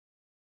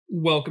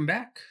Welcome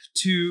back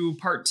to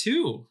part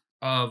two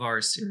of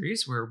our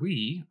series where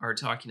we are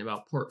talking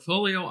about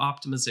portfolio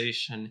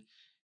optimization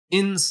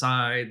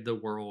inside the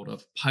world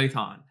of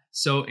Python.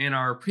 So in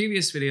our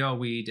previous video,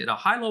 we did a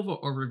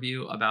high-level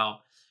overview about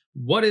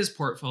what is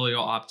portfolio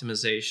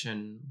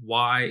optimization,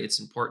 why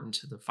it's important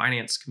to the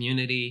finance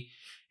community,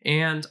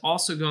 and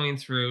also going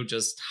through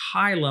just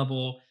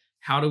high-level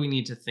how do we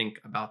need to think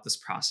about this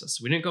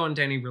process. We didn't go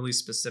into any really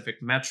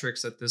specific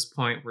metrics at this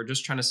point. We're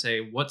just trying to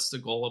say what's the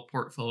goal of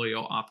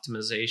portfolio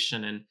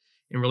optimization and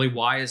really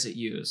why is it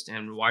used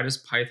and why does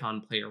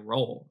Python play a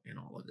role in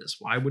all of this?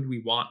 Why would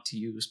we want to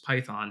use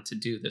Python to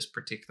do this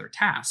particular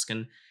task?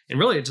 And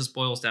really it just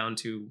boils down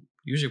to,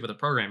 usually with a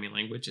programming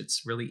language,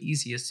 it's really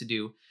easiest to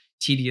do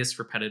tedious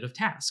repetitive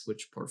tasks,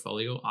 which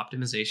portfolio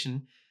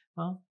optimization,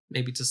 well,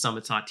 maybe to some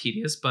it's not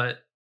tedious,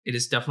 but it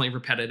is definitely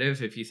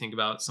repetitive if you think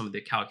about some of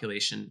the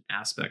calculation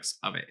aspects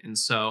of it. And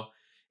so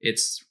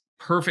it's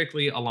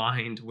perfectly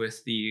aligned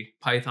with the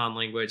Python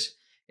language.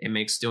 It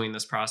makes doing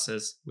this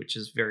process, which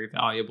is very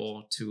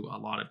valuable to a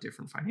lot of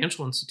different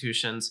financial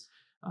institutions,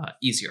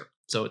 easier.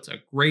 So it's a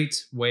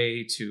great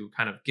way to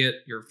kind of get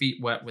your feet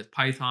wet with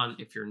Python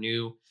if you're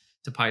new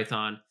to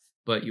Python,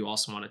 but you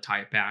also want to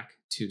tie it back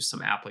to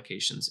some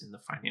applications in the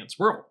finance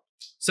world.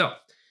 So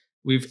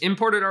we've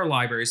imported our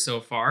library so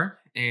far,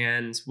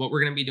 and what we're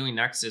going to be doing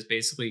next is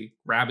basically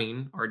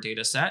grabbing our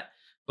data set,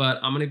 but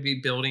I'm going to be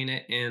building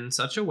it in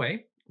such a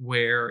way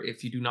where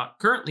if you do not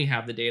currently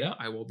have the data,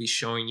 I will be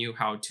showing you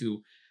how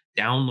to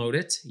download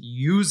it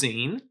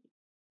using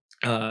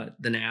the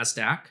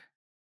NASDAQ,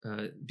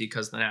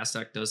 because the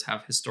NASDAQ does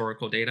have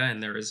historical data,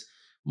 and there is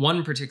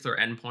one particular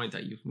endpoint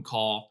that you can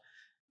call,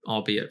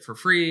 albeit for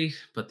free,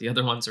 but the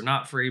other ones are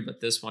not free,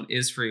 but this one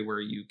is free where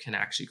you can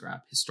actually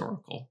grab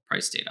historical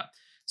price data.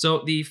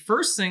 So the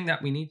first thing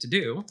that we need to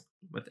do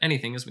with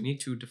anything is we need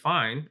to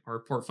define our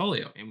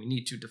portfolio, and we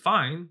need to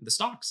define the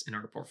stocks in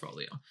our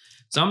portfolio.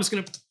 So I'm just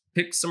going to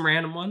pick some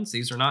random ones.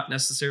 These are not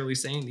necessarily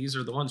saying these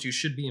are the ones you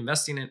should be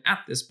investing in at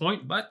this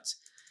point, but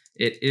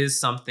it is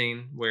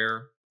something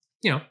where,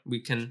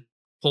 we can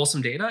pull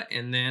some data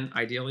and then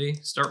ideally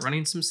start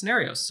running some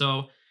scenarios.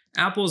 So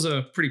Apple is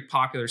a pretty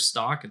popular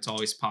stock. It's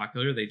always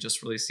popular. They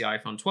just released the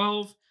iPhone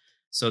 12.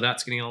 So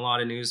that's getting a lot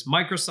of news.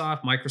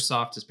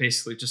 Microsoft is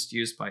basically just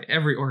used by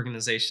every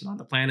organization on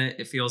the planet,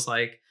 it feels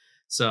like.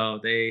 So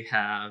they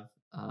have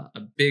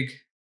a big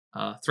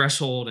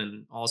threshold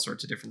and all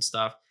sorts of different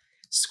stuff.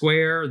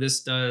 Square,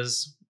 this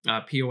does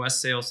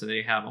POS sales. So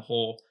they have a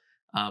whole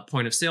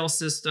point of sale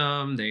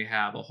system. They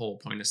have a whole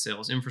point of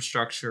sales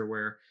infrastructure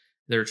where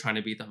they're trying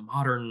to be the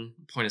modern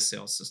point of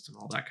sale system,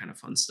 all that kind of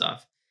fun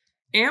stuff.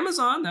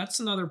 Amazon, that's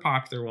another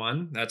popular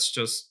one. That's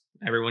just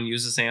everyone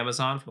uses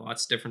Amazon for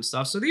lots of different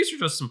stuff. So these are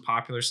just some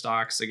popular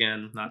stocks.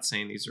 Again, not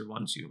saying these are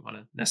ones you want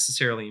to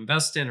necessarily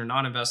invest in or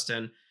not invest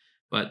in,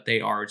 but they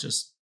are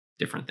just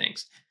different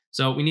things.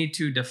 So we need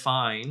to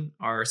define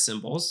our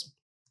symbols.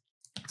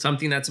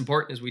 Something that's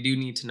important is we do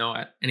need to know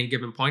at any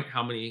given point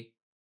how many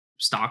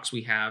stocks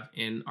we have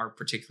in our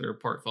particular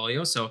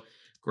portfolio. So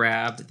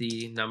grab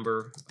the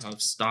number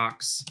of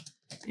stocks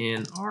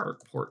in our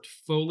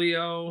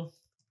portfolio.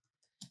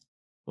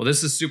 Well,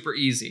 this is super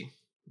easy.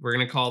 We're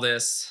going to call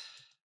this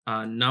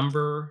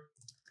number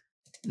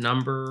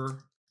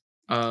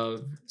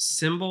of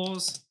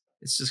symbols.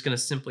 It's just going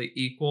to simply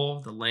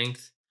equal the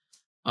length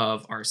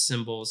of our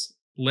symbols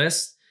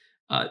list.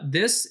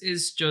 This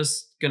is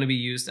just going to be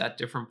used at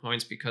different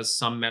points because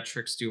some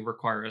metrics do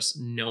require us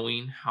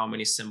knowing how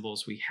many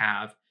symbols we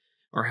have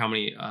or how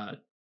many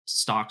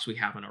stocks we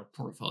have in our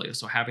portfolio.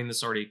 So having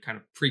this already kind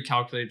of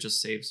pre-calculated just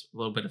saves a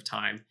little bit of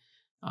time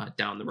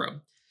down the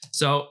road.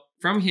 So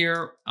from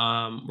here,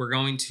 we're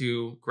going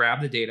to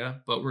grab the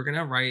data, but we're going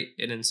to write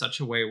it in such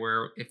a way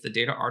where if the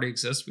data already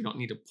exists, we don't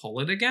need to pull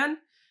it again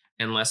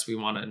unless we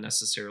want to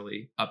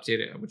necessarily update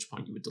it, at which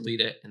point you would delete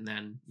it and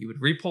then you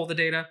would re-pull the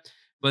data.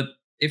 But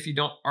if you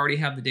don't already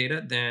have the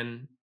data,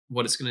 then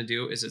what it's going to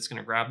do is it's going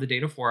to grab the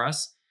data for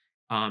us.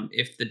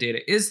 If the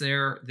data is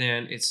there,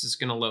 then it's just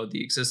going to load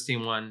the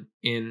existing one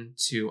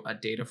into a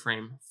data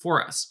frame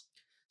for us.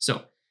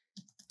 So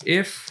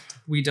if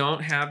we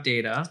don't have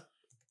data,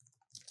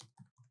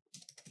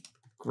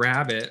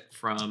 grab it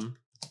from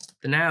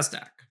the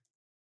NASDAQ,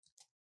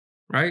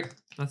 right?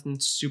 Nothing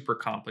super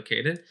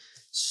complicated.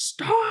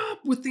 Stop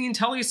with the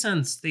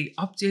IntelliSense. They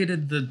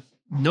updated the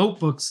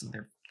notebooks and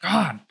they're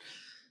God.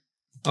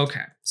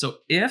 Okay, so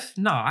if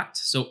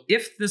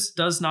this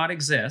does not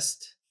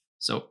exist,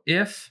 so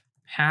if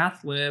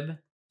pathlib.path,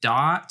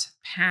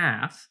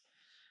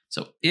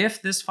 so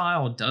if this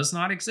file does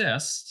not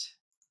exist,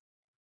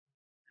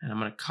 and I'm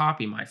going to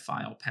copy my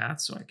file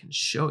path so I can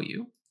show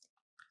you.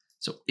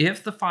 So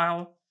if the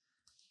file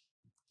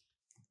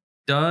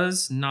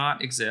does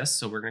not exist,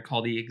 so we're going to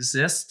call the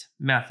exist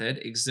method.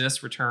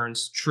 Exist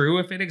returns true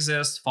if it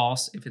exists,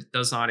 false if it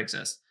does not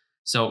exist.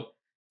 So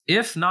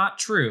if not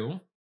true,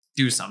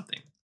 do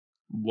something.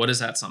 What is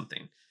that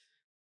something?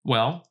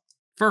 Well,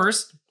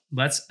 first,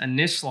 let's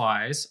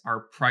initialize our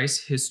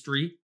price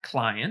history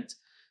client.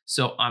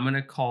 So I'm going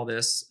to call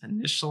this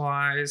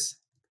initialize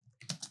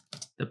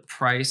the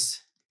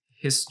price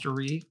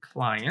history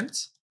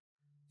client.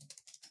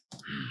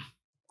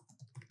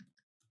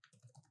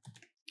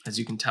 As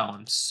you can tell,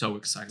 I'm so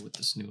excited with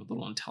this new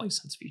little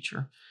IntelliSense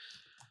feature.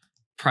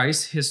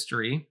 Price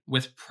history.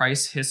 With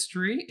price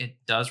history, it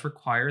does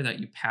require that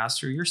you pass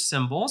through your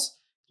symbols.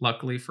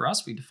 Luckily for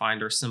us, we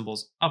defined our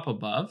symbols up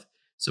above.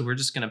 So we're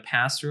just going to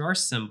pass through our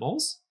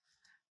symbols.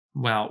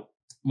 Well,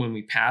 when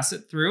we pass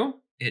it through,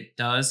 it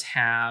does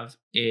have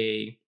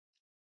a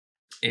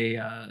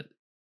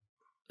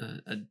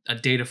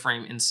data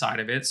frame inside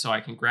of it. So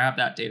I can grab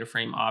that data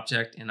frame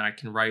object and I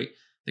can write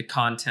the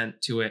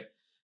content to it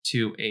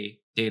to a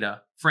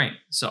data frame.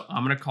 So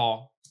I'm going to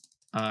call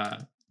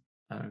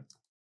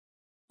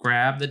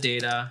grab the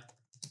data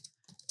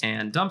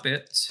and dump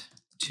it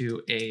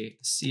to a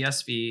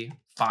CSV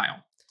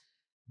file.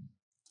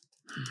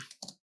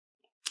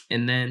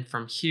 And then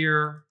from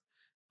here,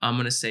 I'm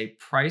going to say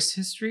price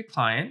history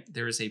client.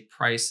 There is a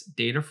price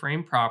data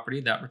frame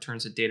property that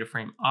returns a data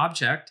frame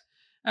object,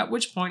 at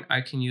which point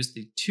I can use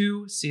the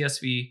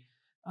toCSV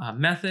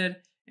method,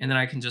 and then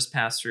I can just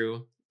pass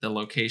through the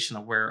location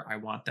of where I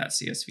want that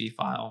CSV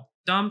file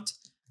dumped.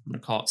 I'm going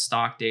to call it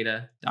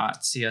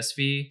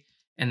stockdata.csv.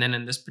 And then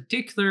in this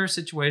particular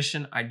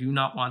situation, I do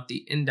not want the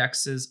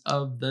indexes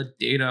of the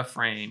data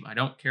frame. I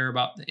don't care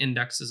about the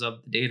indexes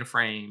of the data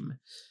frame.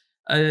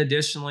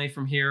 Additionally,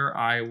 from here,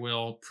 I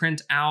will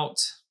print out,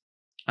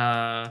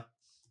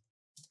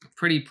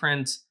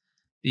 print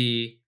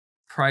the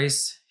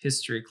price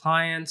history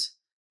client,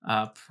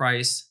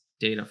 price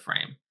data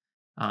frame.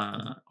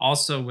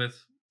 Also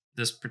with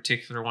this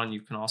particular one,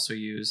 you can also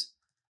use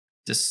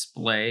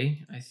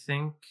display, I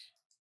think.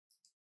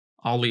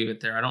 I'll leave it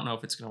there. I don't know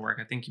if it's going to work.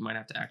 I think you might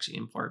have to actually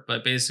import,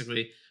 but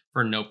basically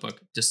for notebook,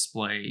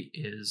 display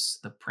is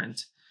the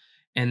print.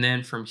 And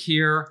then from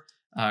here,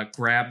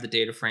 grab the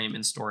data frame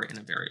and store it in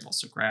a variable.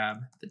 So grab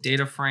the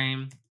data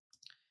frame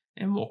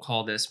and we'll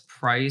call this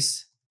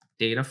price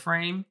data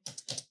frame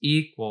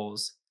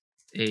equals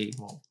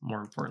well,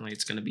 more importantly,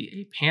 it's going to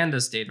be a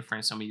pandas data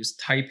frame. So I'm going to use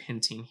type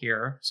hinting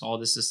here. So all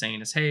this is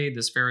saying is, hey,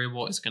 this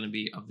variable is going to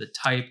be of the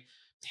type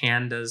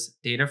pandas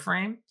data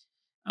frame.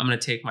 I'm going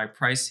to take my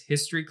price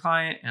history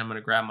client and I'm going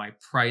to grab my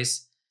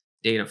price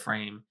data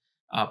frame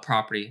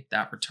property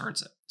that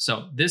returns it.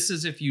 So this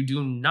is if you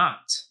do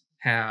not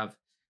have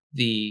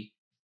the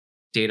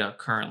data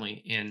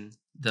currently in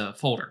the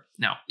folder.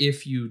 Now,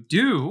 if you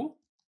do,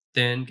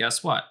 then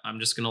guess what? I'm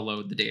just going to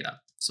load the data.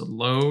 So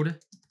load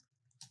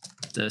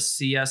the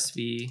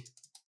CSV,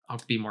 I'll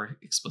be more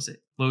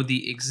explicit, load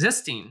the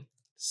existing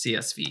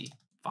CSV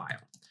file.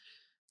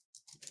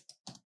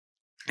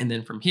 And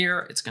then from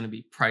here, it's going to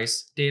be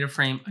price data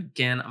frame.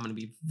 Again, I'm going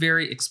to be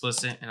very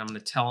explicit and I'm going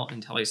to tell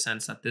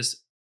IntelliSense that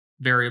this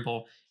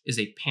variable is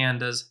a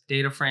pandas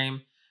data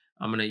frame.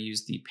 I'm going to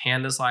use the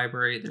pandas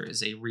library. There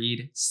is a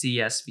read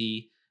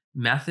CSV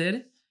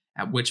method,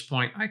 at which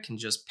point I can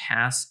just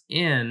pass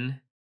in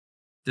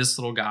this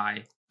little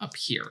guy up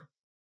here,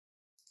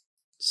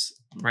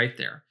 right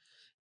there.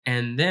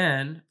 And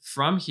then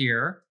from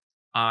here,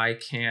 I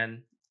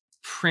can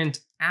print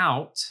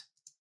out.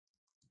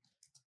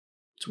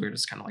 It's weird,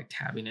 it's kind of like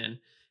tabbing in.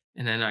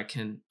 And then I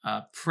can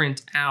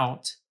print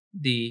out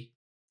the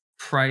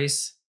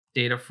price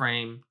data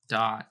frame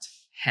dot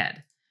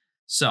head.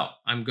 So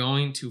I'm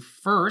going to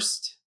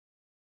first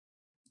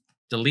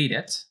delete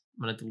it.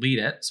 I'm going to delete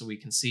it so we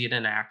can see it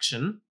in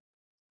action.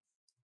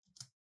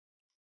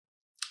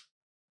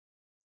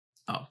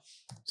 Oh,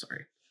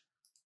 sorry.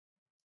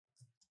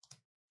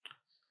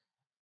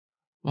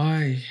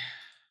 Why?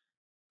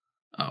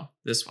 Oh,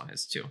 this one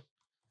is too.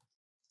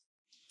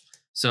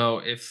 So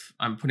if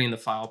I'm putting the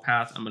file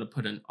path, I'm going to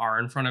put an R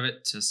in front of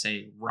it to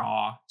say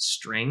raw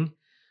string.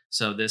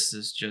 So this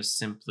is just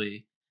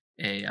simply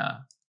a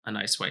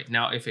nice way.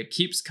 Now, if it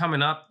keeps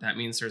coming up, that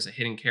means there's a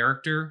hidden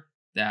character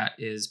that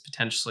is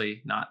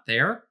potentially not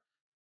there.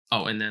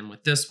 Oh, and then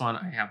with this one,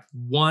 I have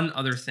one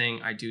other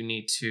thing I do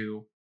need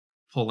to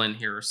pull in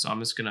here. So I'm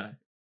just going to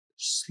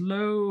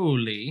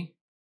slowly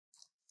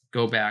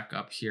go back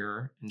up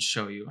here and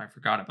show you. I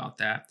forgot about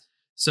that.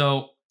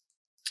 So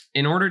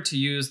in order to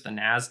use the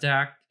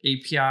NASDAQ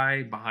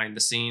API behind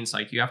the scenes,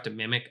 like you have to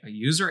mimic a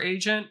user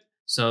agent.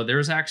 So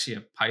there's actually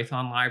a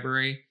Python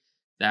library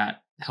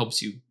that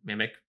helps you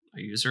mimic a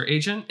user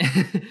agent.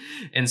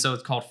 And so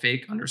it's called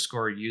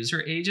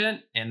fake_user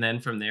agent. And then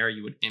from there,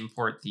 you would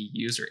import the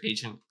user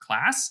agent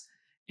class.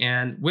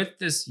 And with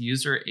this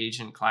user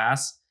agent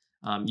class,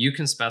 you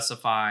can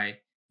specify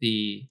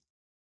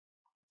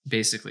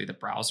basically the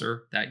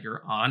browser that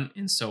you're on.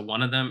 And so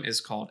one of them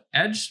is called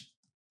Edge.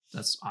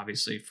 That's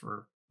obviously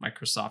for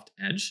Microsoft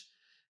Edge.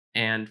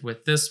 And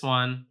with this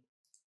one,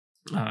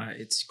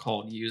 it's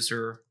called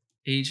user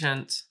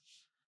agent.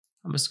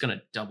 I'm just going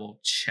to double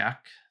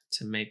check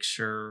to make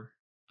sure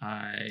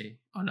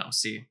oh no,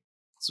 see,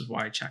 this is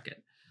why I check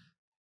it,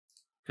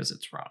 because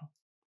it's wrong.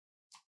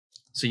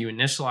 So you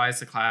initialize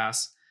the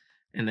class,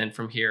 and then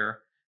from here,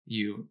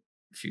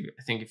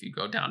 I think if you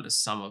go down to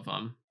some of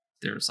them,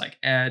 there's like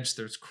Edge,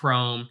 there's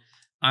Chrome.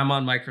 I'm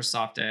on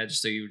Microsoft Edge,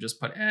 so you just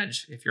put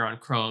Edge. If you're on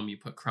Chrome, you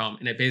put Chrome,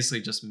 and it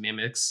basically just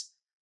mimics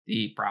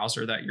the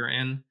browser that you're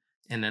in.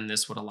 And then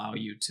this would allow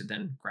you to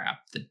then grab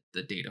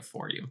the data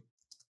for you.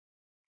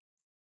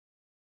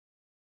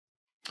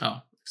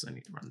 Oh, because I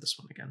need to run this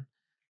one again.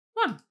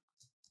 Run.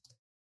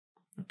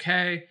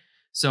 Okay,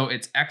 so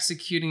it's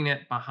executing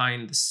it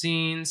behind the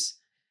scenes.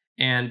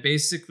 And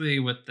basically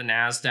with the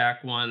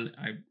NASDAQ one,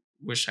 I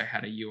wish I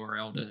had a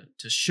URL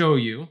to show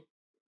you.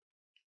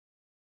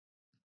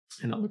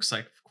 And it looks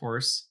like, of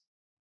course,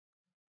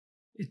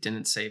 it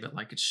didn't save it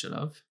like it should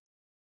have.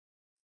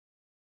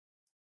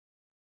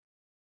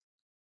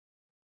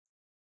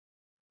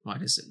 Why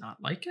does it not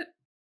like it?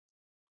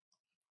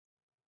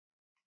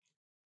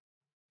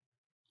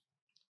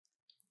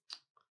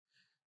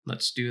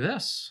 Let's do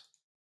this.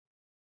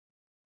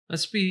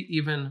 Let's be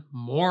even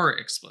more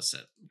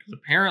explicit, because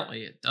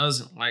apparently it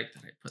doesn't like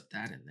that I put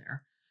that in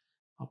there.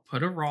 I'll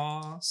put a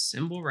raw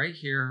symbol right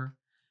here,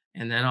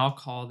 and then I'll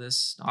call this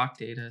stock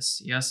data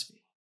CSV.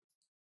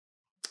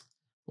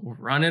 We'll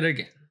run it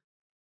again.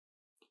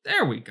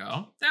 There we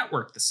go. That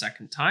worked the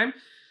second time.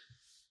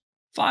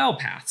 File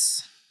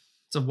paths.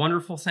 It's a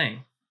wonderful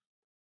thing.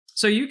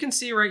 So you can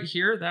see right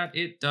here that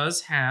it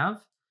does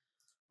have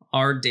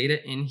our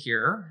data in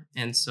here.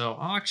 And so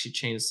I'll actually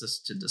change this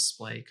to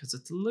display because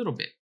it's a little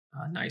bit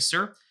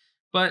nicer.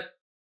 But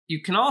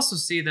you can also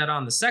see that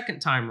on the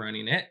second time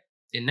running it,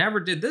 it never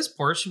did this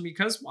portion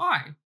because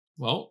why?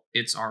 Well,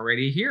 it's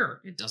already here.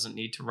 It doesn't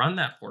need to run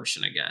that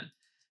portion again.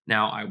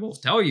 Now, I will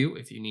tell you,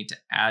 if you need to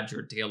add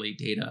your daily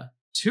data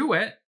to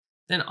it,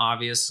 then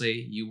obviously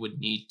you would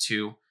need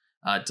to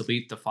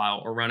delete the file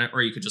or run it,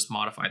 or you could just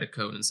modify the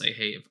code and say,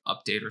 hey,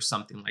 update or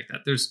something like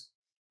that. There's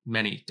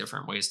many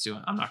different ways to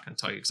it. I'm not going to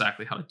tell you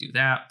exactly how to do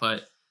that,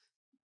 but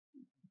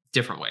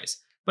different ways.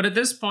 But at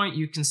this point,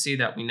 you can see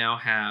that we now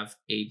have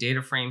a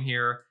data frame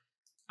here.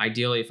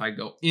 Ideally, if I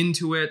go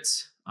into it,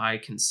 I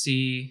can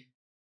see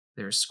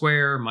there's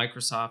Square,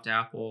 Microsoft,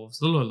 Apple,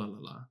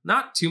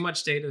 not too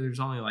much data. There's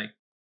only like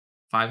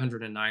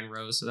 509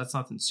 rows, so that's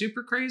nothing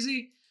super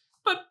crazy,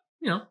 but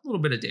a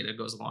little bit of data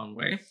goes a long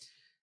way.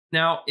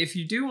 Now, if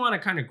you do want to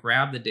kind of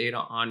grab the data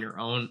on your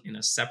own in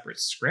a separate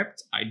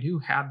script, I do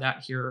have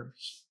that here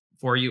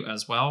for you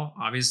as well.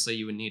 Obviously,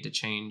 you would need to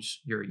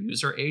change your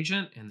user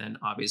agent, and then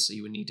obviously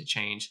you would need to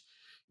change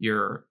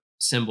your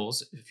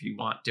symbols if you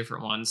want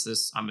different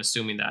ones. I'm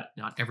assuming that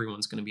not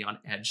everyone's going to be on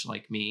Edge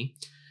like me.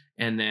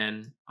 And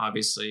then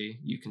obviously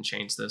you can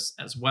change this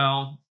as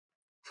well.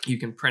 You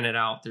can print it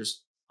out.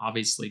 There's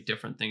obviously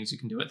different things you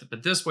can do with it.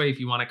 But this way, if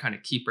you want to kind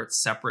of keep it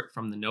separate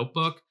from the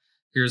notebook,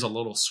 here's a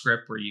little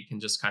script where you can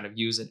just kind of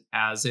use it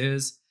as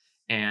is.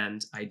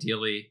 And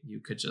ideally, you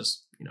could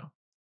just,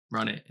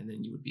 run it and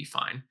then you would be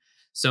fine.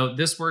 So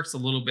this works a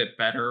little bit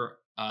better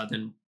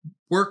than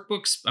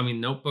notebooks,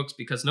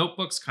 because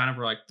notebooks kind of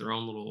are like their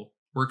own little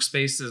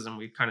workspaces. And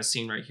we've kind of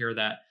seen right here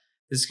that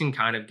this can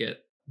kind of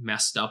get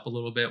messed up a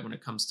little bit when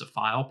it comes to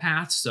file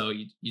paths. So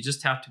you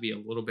just have to be a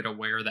little bit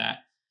aware that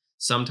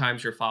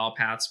sometimes your file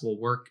paths will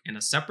work in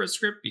a separate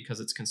script because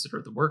it's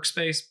considered the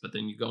workspace, but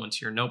then you go into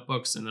your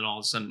notebooks and then all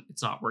of a sudden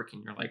it's not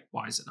working. You're like,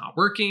 why is it not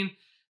working?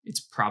 It's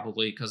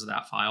probably because of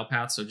that file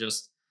path. So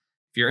just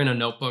if you're in a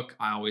notebook,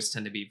 I always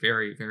tend to be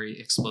very, very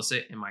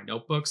explicit in my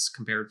notebooks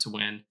compared to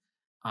when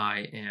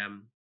I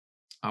am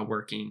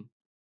working,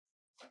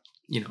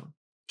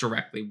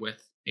 directly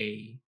with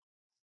a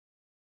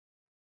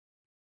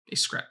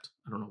script.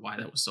 I don't know why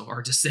that was so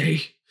hard to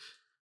say.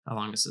 How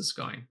long is this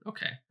going?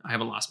 Okay, I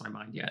haven't lost my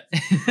mind yet.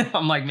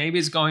 I'm like, maybe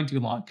it's going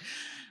too long.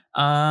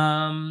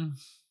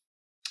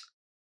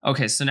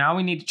 Okay, so now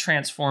we need to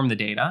transform the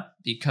data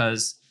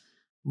because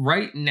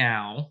right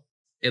now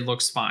it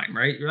looks fine,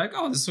 right? You're like,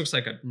 oh, this looks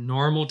like a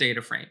normal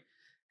data frame.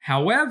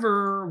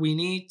 However, we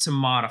need to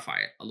modify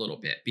it a little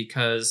bit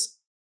because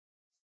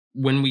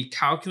when we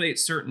calculate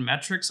certain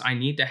metrics, I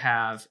need to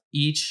have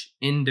each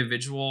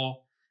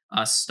individual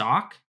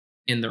stock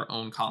in their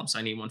own column. So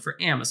I need one for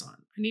Amazon.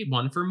 I need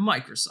one for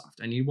Microsoft.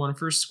 I need one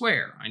for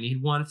Square. I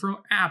need one for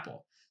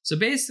Apple. So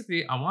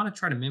basically, I want to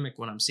try to mimic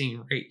what I'm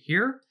seeing right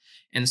here.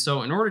 And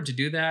so in order to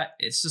do that,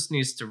 it just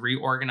needs to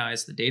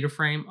reorganize the data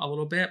frame a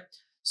little bit.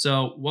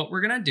 So what we're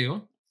going to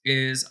do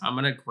is I'm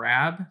going to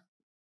grab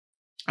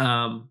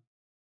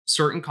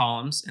certain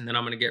columns, and then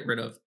I'm going to get rid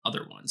of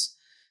other ones.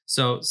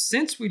 So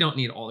since we don't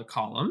need all the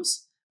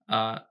columns,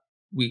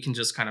 we can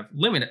just kind of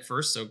limit it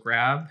first. So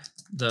grab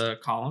the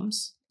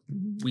columns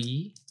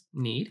we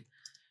need.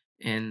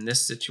 In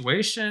this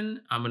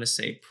situation, I'm going to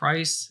say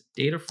price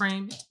data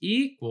frame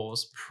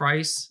equals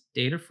price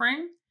data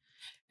frame.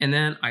 And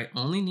then I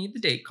only need the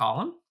date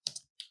column.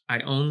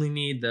 I only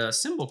need the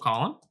symbol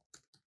column.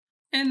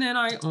 And then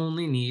I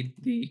only need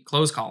the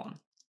close column.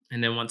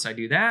 And then once I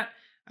do that,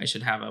 I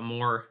should have a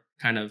more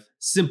kind of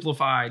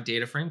simplified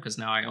data frame because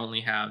now I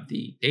only have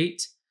the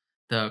date,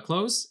 the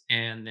close,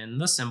 and then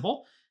the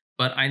symbol.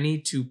 But I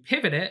need to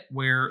pivot it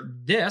where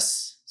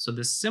this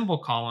symbol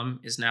column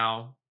is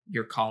now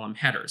your column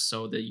headers.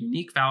 So the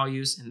unique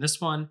values in this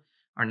one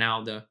are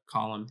now the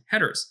column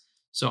headers.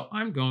 So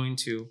I'm going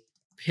to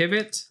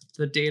pivot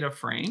the data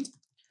frame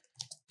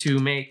to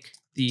make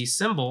the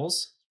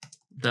symbols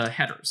the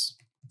headers.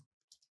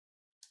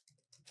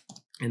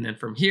 And then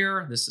from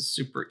here, this is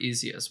super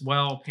easy as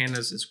well.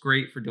 Pandas is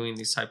great for doing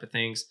these type of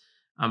things.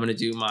 I'm going to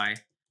do my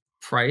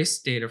price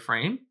data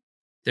frame.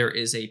 There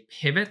is a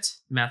pivot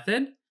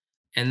method.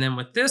 And then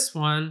with this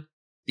one,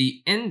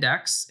 the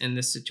index in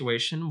this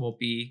situation will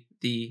be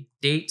the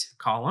date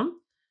column.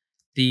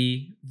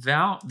 The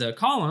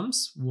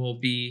columns will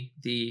be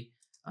the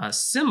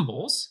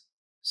symbols,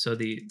 so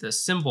the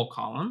symbol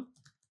column.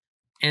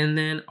 And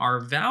then our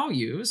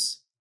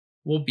values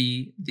will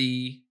be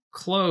the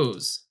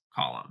close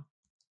column.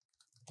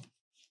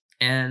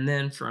 And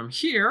then from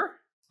here,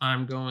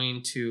 I'm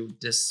going to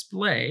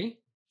display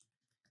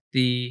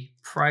the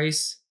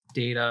price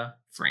data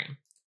frame.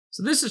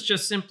 So this is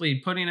just simply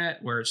putting it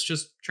where it's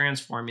just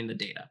transforming the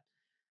data.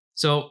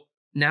 So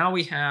now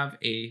we have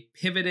a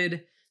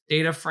pivoted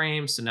data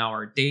frame. So now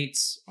our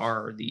dates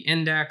are the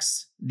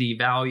index, the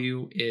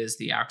value is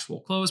the actual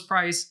close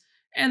price,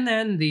 and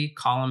then the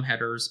column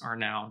headers are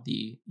now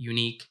the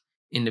unique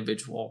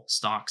individual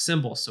stock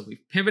symbols. So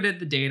we've pivoted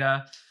the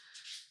data.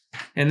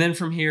 And then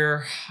from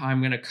here, I'm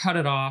going to cut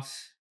it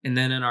off. And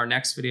then in our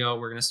next video,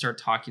 we're going to start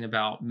talking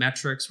about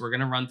metrics. We're going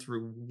to run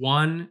through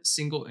one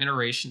single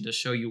iteration to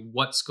show you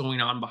what's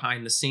going on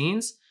behind the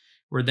scenes.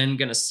 We're then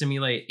going to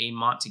simulate a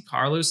Monte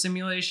Carlo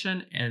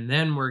simulation, and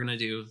then we're going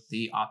to do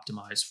the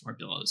optimized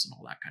formulas and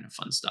all that kind of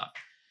fun stuff.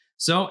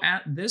 So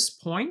at this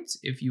point,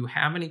 if you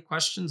have any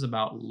questions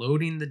about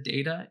loading the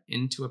data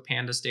into a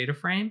Pandas data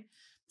frame,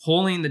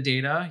 pulling the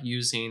data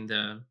using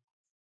the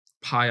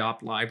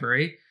PyOpt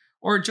library,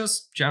 or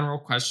just general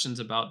questions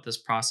about this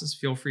process,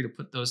 feel free to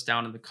put those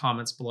down in the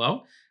comments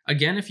below.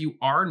 Again, if you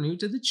are new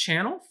to the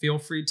channel, feel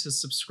free to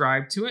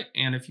subscribe to it.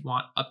 And if you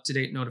want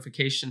up-to-date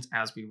notifications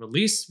as we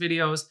release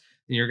videos,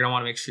 then you're going to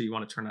want to make sure you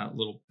want to turn on a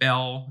little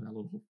bell, a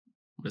little,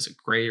 what is it,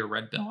 gray or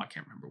red bell? I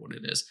can't remember what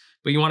it is.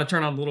 But you want to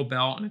turn on the little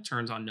bell and it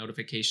turns on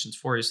notifications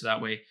for you. So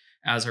that way,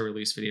 as I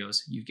release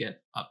videos, you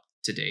get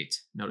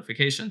up-to-date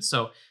notifications.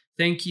 So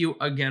thank you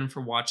again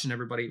for watching,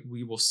 everybody.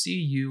 We will see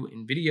you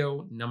in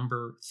video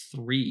number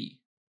 3.